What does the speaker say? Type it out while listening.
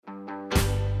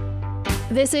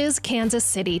This is Kansas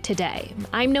City Today.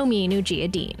 I'm Nomin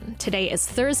Ujiyediin. Today is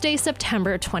Thursday,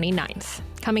 September 29th.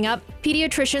 Coming up,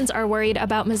 pediatricians are worried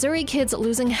about Missouri kids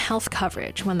losing health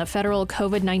coverage when the federal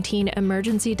COVID-19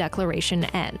 emergency declaration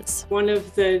ends. One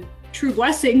of the true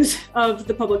blessings of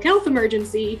the public health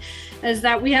emergency is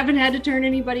that we haven't had to turn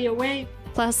anybody away.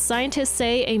 Plus, scientists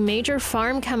say a major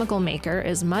farm chemical maker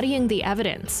is muddying the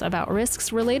evidence about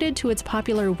risks related to its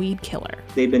popular weed killer.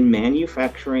 They've been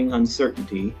manufacturing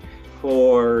uncertainty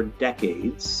for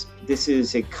decades. This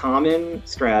is a common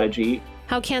strategy.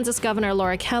 How Kansas Governor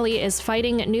Laura Kelly is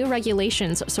fighting new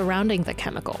regulations surrounding the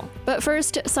chemical. But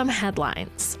first, some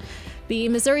headlines. The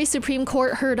Missouri Supreme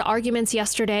Court heard arguments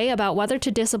yesterday about whether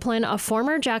to discipline a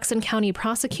former Jackson County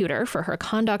prosecutor for her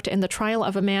conduct in the trial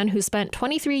of a man who spent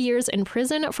 23 years in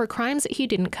prison for crimes he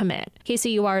didn't commit.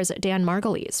 KCUR's Dan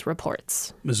Margulies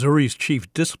reports. Missouri's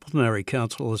Chief Disciplinary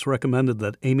Counsel has recommended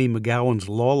that Amy McGowan's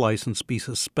law license be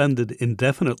suspended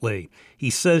indefinitely. He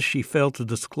says she failed to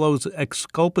disclose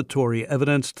exculpatory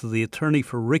evidence to the attorney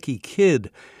for Ricky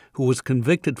Kidd, who was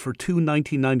convicted for two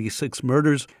 1996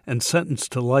 murders and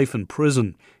sentenced to life in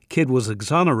prison. Kidd was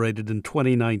exonerated in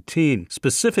 2019.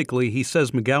 Specifically, he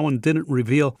says McGowan didn't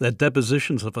reveal that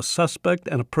depositions of a suspect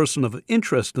and a person of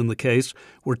interest in the case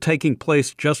were taking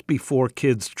place just before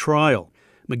Kidd's trial.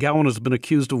 McGowan has been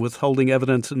accused of withholding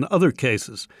evidence in other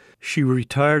cases. She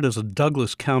retired as a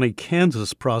Douglas County,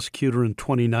 Kansas prosecutor in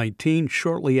 2019,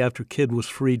 shortly after Kidd was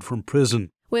freed from prison.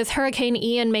 With Hurricane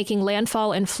Ian making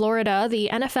landfall in Florida, the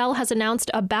NFL has announced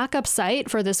a backup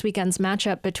site for this weekend's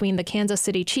matchup between the Kansas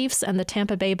City Chiefs and the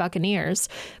Tampa Bay Buccaneers.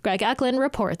 Greg Eklund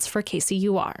reports for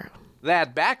KCUR.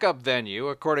 That backup venue,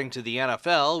 according to the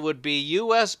NFL, would be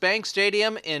U.S. Bank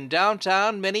Stadium in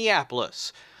downtown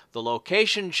Minneapolis. The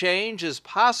location change is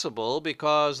possible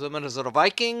because the Minnesota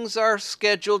Vikings are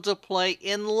scheduled to play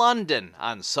in London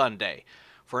on Sunday.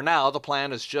 For now, the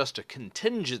plan is just a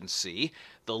contingency.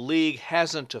 The league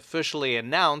hasn't officially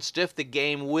announced if the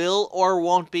game will or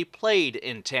won't be played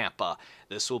in Tampa.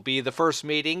 This will be the first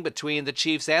meeting between the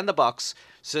Chiefs and the Bucs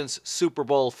since Super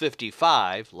Bowl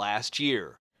 55 last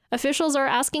year. Officials are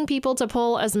asking people to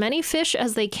pull as many fish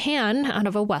as they can out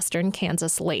of a western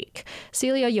Kansas lake.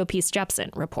 Celia Yopis-Jepsen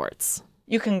reports.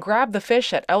 You can grab the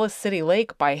fish at Ellis City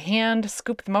Lake by hand,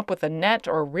 scoop them up with a net,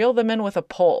 or reel them in with a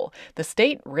pole. The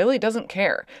state really doesn't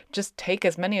care. Just take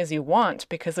as many as you want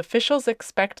because officials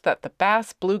expect that the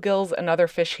bass, bluegills, and other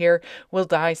fish here will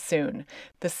die soon.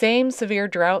 The same severe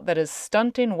drought that is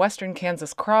stunting western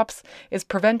Kansas crops is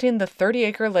preventing the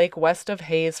 30-acre lake west of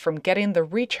Hays from getting the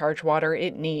recharge water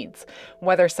it needs.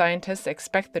 Weather scientists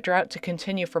expect the drought to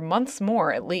continue for months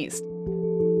more at least.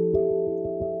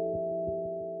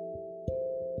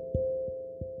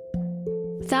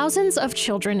 Thousands of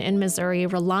children in Missouri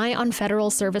rely on federal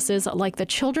services like the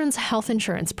Children's Health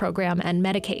Insurance Program and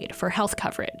Medicaid for health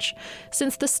coverage.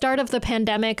 Since the start of the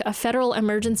pandemic, a federal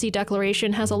emergency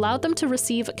declaration has allowed them to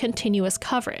receive continuous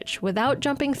coverage without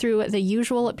jumping through the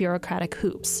usual bureaucratic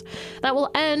hoops. That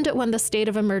will end when the state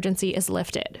of emergency is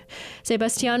lifted.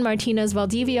 Sebastián Martínez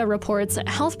Valdivia reports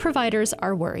health providers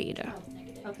are worried.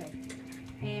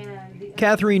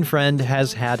 Catherine Friend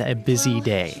has had a busy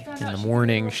day. In the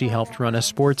morning, she helped run a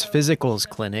sports physicals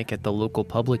clinic at the local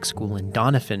public school in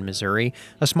Doniphan, Missouri,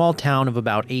 a small town of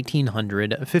about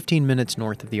 1,800, 15 minutes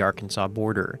north of the Arkansas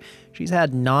border. She's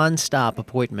had non-stop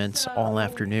appointments all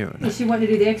afternoon. She wanted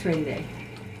to do the x-ray today.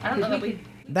 I don't know.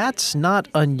 That's not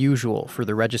unusual for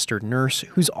the registered nurse,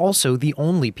 who's also the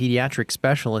only pediatric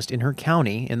specialist in her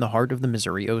county in the heart of the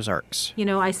Missouri Ozarks. You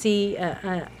know, I see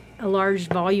a large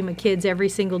volume of kids every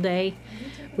single day.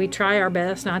 We try our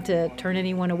best not to turn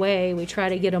anyone away. We try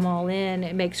to get them all in.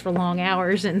 It makes for long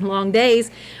hours and long days,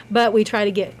 but we try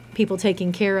to get people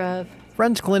taken care of.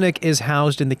 Friend's clinic is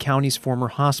housed in the county's former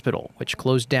hospital, which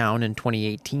closed down in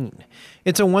 2018.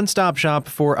 It's a one-stop shop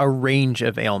for a range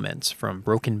of ailments, from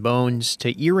broken bones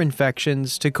to ear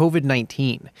infections to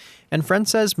COVID-19. And Friend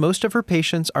says most of her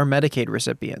patients are Medicaid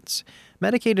recipients.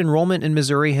 Medicaid enrollment in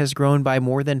Missouri has grown by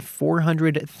more than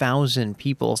 400,000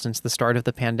 people since the start of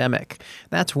the pandemic.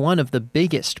 That's one of the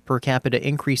biggest per capita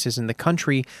increases in the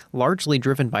country, largely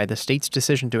driven by the state's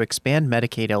decision to expand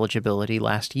Medicaid eligibility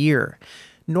last year.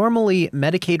 Normally,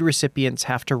 Medicaid recipients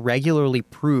have to regularly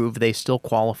prove they still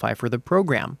qualify for the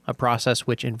program, a process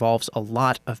which involves a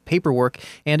lot of paperwork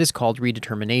and is called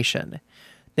redetermination.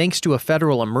 Thanks to a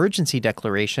federal emergency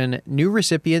declaration, new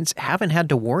recipients haven't had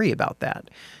to worry about that.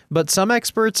 But some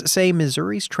experts say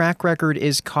Missouri's track record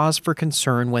is cause for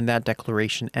concern when that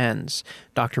declaration ends.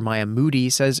 Dr. Maya Moody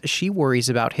says she worries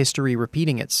about history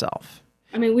repeating itself.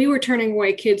 I mean, we were turning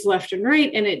away kids left and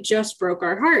right, and it just broke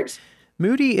our hearts.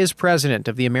 Moody is president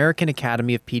of the American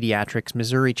Academy of Pediatrics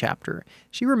Missouri chapter.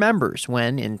 She remembers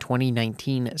when, in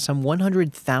 2019, some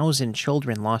 100,000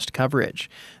 children lost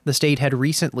coverage. The state had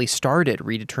recently started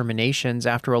redeterminations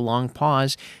after a long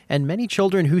pause, and many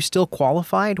children who still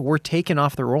qualified were taken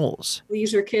off the rolls.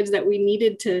 These are kids that we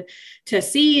needed to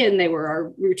see, and they were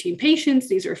our routine patients.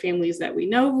 These are families that we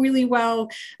know really well.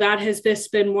 That has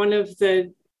just been one of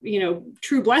the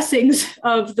true blessings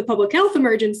of the public health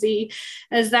emergency,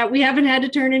 is that we haven't had to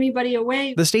turn anybody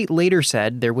away. The state later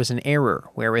said there was an error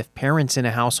where if parents in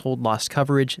a household lost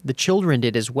coverage, the children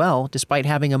did as well, despite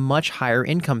having a much higher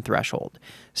income threshold.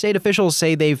 State officials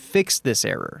say they've fixed this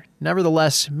error.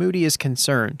 Nevertheless, Moody is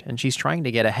concerned, and she's trying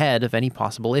to get ahead of any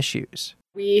possible issues.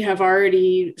 We have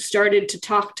already started to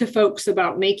talk to folks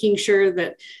about making sure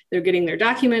that they're getting their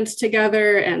documents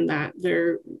together and that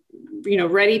they're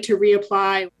ready to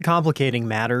reapply. Complicating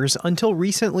matters, until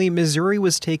recently, Missouri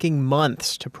was taking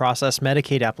months to process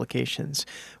Medicaid applications.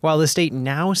 While the state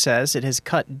now says it has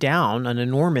cut down an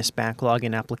enormous backlog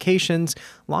in applications,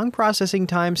 long processing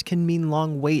times can mean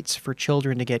long waits for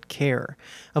children to get care.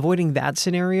 Avoiding that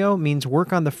scenario means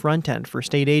work on the front end for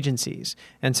state agencies.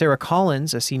 And Sarah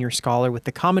Collins, a senior scholar with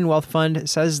the Commonwealth Fund,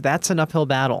 says that's an uphill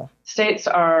battle. States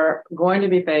are going to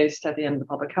be faced at the end of the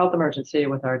public health emergency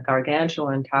with our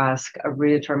gargantuan task of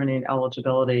redetermining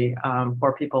eligibility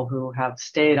for people who have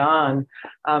stayed on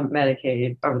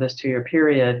Medicaid over this 2-year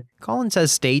period. Collins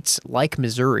says states, like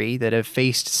Missouri, that have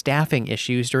faced staffing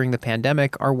issues during the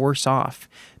pandemic are worse off.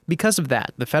 Because of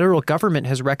that, the federal government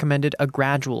has recommended a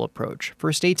gradual approach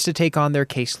for states to take on their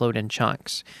caseload in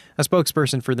chunks. A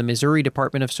spokesperson for the Missouri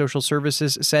Department of Social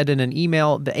Services said in an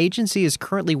email the agency is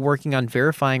currently working on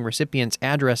verifying recipients'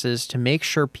 addresses to make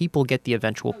sure people get the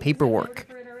eventual paperwork.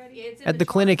 At the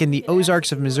clinic in the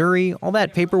Ozarks of Missouri, all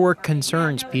that paperwork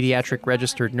concerns pediatric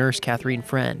registered nurse Catherine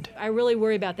Friend. I really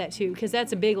worry about that too, because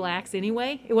that's a big lax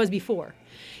anyway. It was before.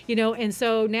 And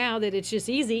so now that it's just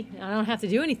easy, I don't have to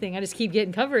do anything. I just keep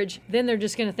getting coverage. Then they're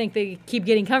just going to think they keep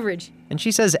getting coverage. And she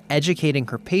says educating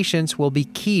her patients will be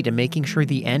key to making sure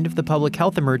the end of the public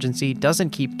health emergency doesn't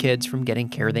keep kids from getting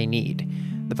care they need.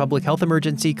 The public health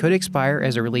emergency could expire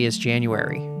as early as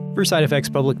January. For Side Effects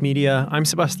Public Media, I'm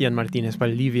Sebastian Martinez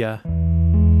Valdivia.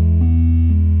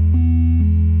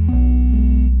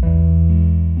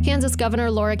 Kansas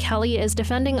Governor Laura Kelly is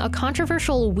defending a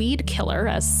controversial weed killer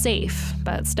as safe,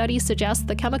 but studies suggest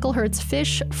the chemical hurts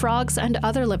fish, frogs, and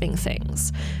other living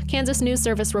things. Kansas News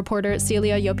Service reporter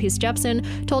Celia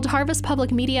Yopis-Jepsen told Harvest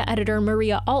Public Media editor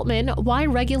Maria Altman why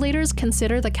regulators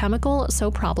consider the chemical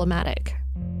so problematic.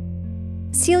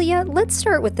 Celia, let's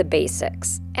start with the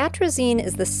basics. Atrazine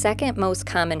is the second most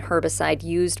common herbicide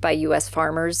used by U.S.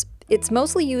 farmers. It's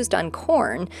mostly used on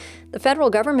corn. The federal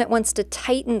government wants to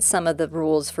tighten some of the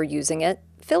rules for using it.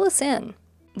 Fill us in.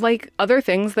 Like other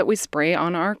things that we spray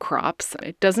on our crops,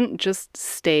 it doesn't just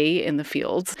stay in the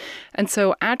fields. And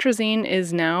so atrazine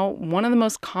is now one of the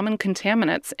most common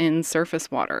contaminants in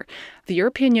surface water. The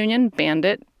European Union banned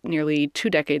it nearly 2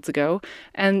 decades ago,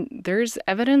 and there's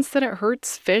evidence that it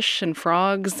hurts fish and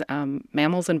frogs.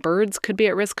 Mammals and birds could be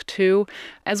at risk too,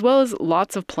 as well as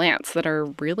lots of plants that are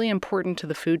really important to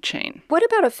the food chain. What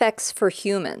about effects for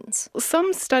humans?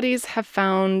 Some studies have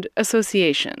found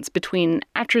associations between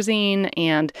atrazine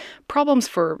and problems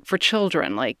for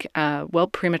children, like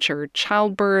premature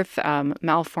childbirth,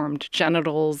 malformed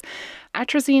genitals.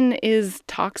 Atrazine is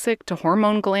toxic to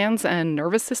hormone glands and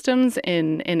nervous systems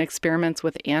in experiments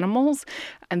with animals,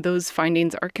 and those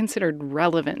findings are considered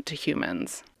relevant to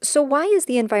humans. So why is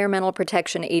the Environmental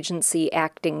Protection Agency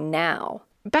acting now?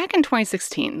 Back in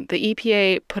 2016, the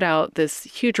EPA put out this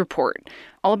huge report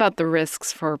all about the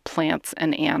risks for plants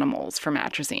and animals from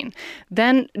atrazine.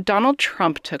 Then Donald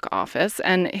Trump took office,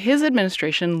 and his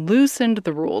administration loosened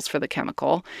the rules for the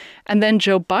chemical. And then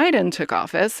Joe Biden took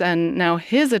office, and now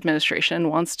his administration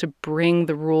wants to bring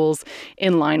the rules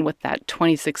in line with that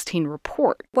 2016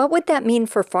 report. What would that mean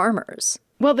for farmers?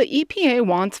 Well, the EPA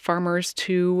wants farmers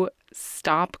to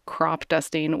stop crop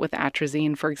dusting with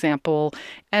atrazine, for example,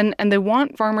 and they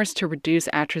want farmers to reduce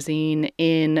atrazine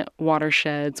in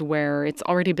watersheds where it's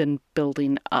already been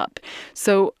building up.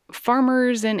 So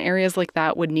farmers in areas like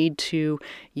that would need to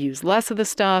use less of the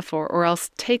stuff or else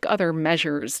take other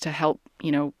measures to help,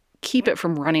 keep it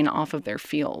from running off of their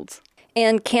fields.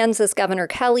 And Kansas Governor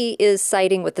Kelly is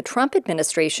siding with the Trump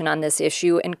administration on this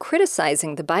issue and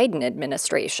criticizing the Biden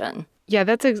administration. Yeah,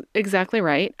 that's exactly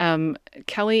right.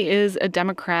 Kelly is a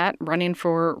Democrat running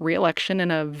for re-election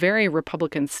in a very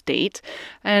Republican state,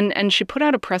 and she put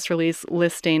out a press release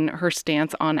listing her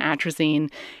stance on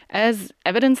atrazine as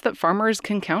evidence that farmers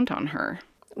can count on her.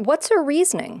 What's her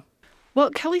reasoning? Well,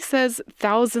 Kelly says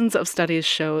thousands of studies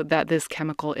show that this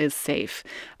chemical is safe.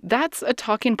 That's a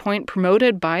talking point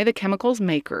promoted by the chemical's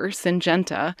maker,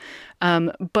 Syngenta.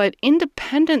 But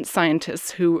independent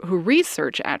scientists who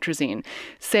research atrazine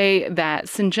say that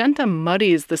Syngenta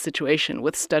muddies the situation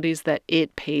with studies that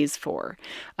it pays for.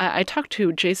 I talked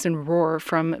to Jason Rohr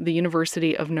from the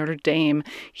University of Notre Dame.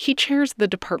 He chairs the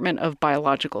Department of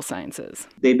Biological Sciences.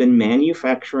 They've been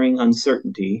manufacturing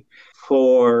uncertainty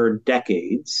for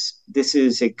decades. This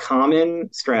is a common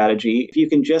strategy. If you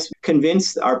can just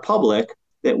convince our public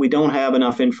that we don't have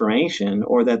enough information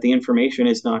or that the information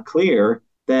is not clear,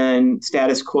 then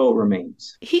status quo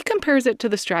remains. He compares it to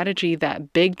the strategy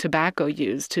that big tobacco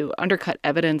used to undercut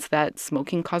evidence that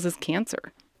smoking causes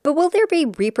cancer. But will there be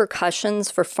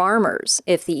repercussions for farmers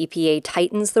if the EPA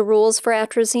tightens the rules for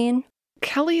atrazine?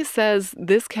 Kelly says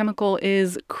this chemical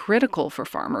is critical for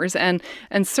farmers, and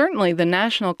certainly the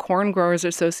National Corn Growers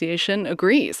Association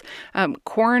agrees.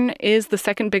 Corn is the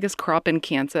second biggest crop in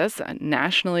Kansas.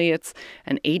 Nationally, it's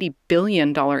an $80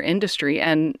 billion industry,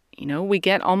 and we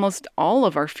get almost all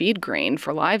of our feed grain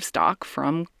for livestock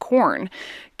from corn.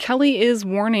 Kelly is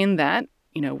warning that,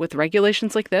 with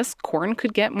regulations like this, corn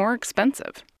could get more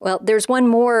expensive. Well, there's one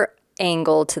more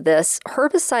angle to this.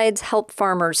 Herbicides help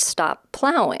farmers stop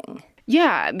plowing.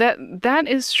 Yeah, that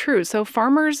is true. So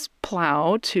farmers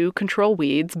plow to control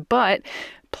weeds, but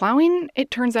plowing,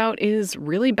 it turns out, is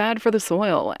really bad for the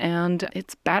soil and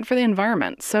it's bad for the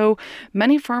environment. So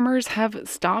many farmers have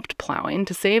stopped plowing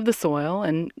to save the soil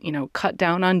and, cut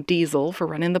down on diesel for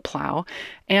running the plow.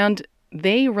 And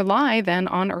they rely then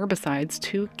on herbicides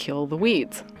to kill the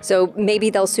weeds. So maybe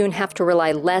they'll soon have to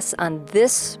rely less on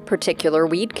this particular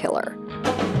weed killer.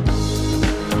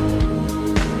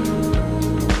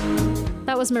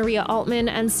 That was Maria Altman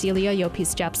and Celia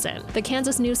Llopis Jepsen. The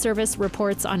Kansas News Service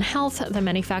reports on health, the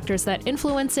many factors that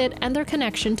influence it, and their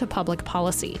connection to public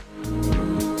policy.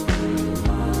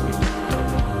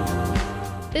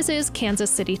 This is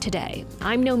Kansas City Today.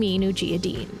 I'm Nomin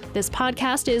Ujiyediin. This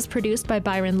podcast is produced by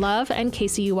Byron Love and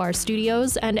KCUR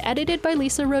Studios and edited by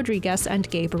Lisa Rodriguez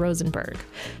and Gabe Rosenberg.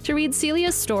 To read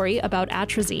Celia's story about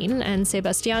atrazine and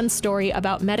Sebastian's story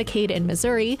about Medicaid in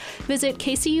Missouri, visit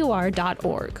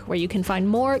kcur.org, where you can find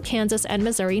more Kansas and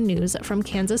Missouri news from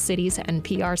Kansas City's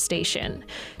NPR station.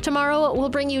 Tomorrow, we'll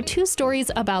bring you 2 stories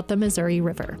about the Missouri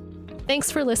River. Thanks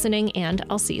for listening, and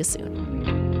I'll see you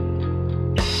soon.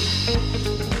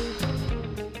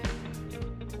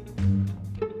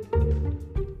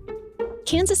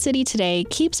 Kansas City Today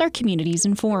keeps our communities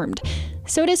informed.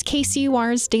 So does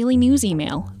KCUR's daily news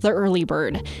email, The Early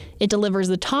Bird. It delivers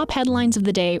the top headlines of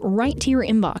the day right to your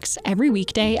inbox every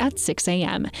weekday at 6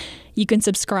 a.m. You can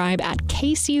subscribe at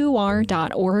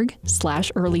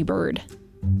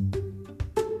kcur.org/earlybird.